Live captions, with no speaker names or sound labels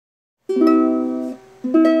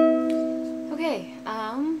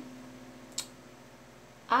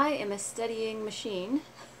I am a studying machine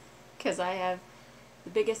because I have the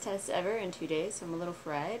biggest test ever in 2 days, so I'm a little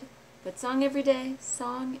fried. But song every day,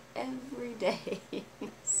 song every day.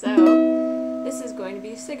 So this is going to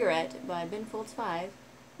be Cigarette by Ben Folds 5,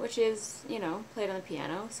 which is, you know, played on the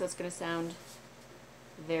piano, so it's going to sound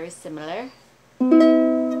very similar.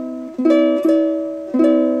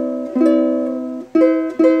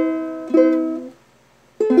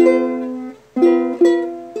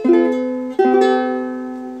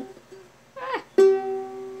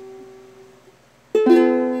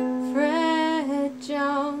 Fred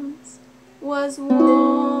Jones was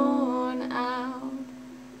worn out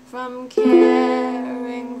from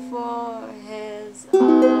caring for his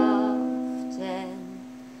often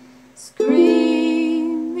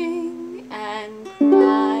screaming and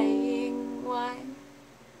crying wife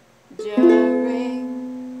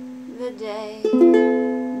during the day,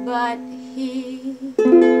 but he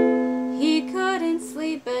couldn't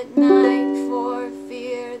sleep at night for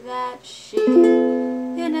fear that she,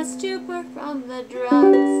 in a stupor from the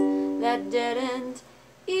drugs that didn't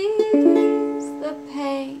ease the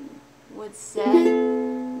pain, would set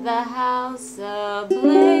the house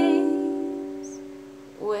ablaze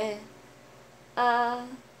with a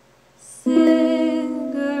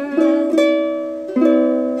cigarette.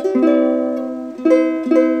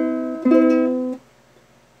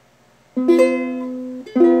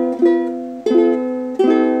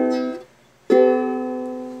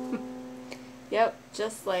 Yep,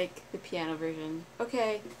 just like the piano version.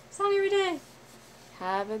 Okay, song every day.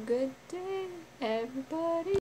 Have a good day, everybody.